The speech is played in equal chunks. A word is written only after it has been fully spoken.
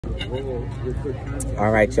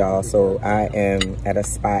All right, y'all. So I am at a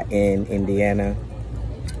spot in Indiana.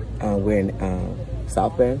 We're in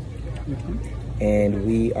South Bend, and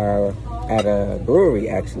we are at a brewery.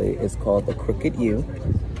 Actually, it's called the Crooked U,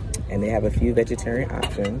 and they have a few vegetarian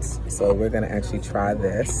options. So we're gonna actually try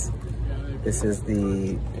this. This is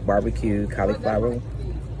the BBQ Cauliflower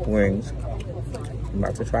wings. I'm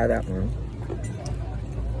about to try that one.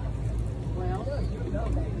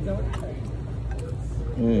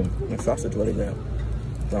 The sausage is really good.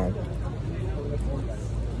 So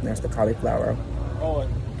that's the cauliflower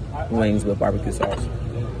wings with barbecue sauce.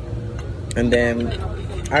 And then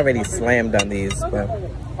I already slammed on these, but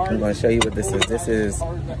I'm going to show you what this is. This is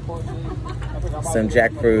some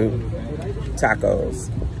jackfruit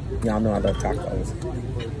tacos. Y'all know I love tacos.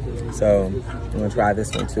 So I'm going to try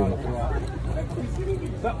this one too.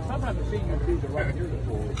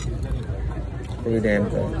 Pretty damn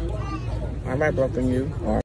good. I might broken you.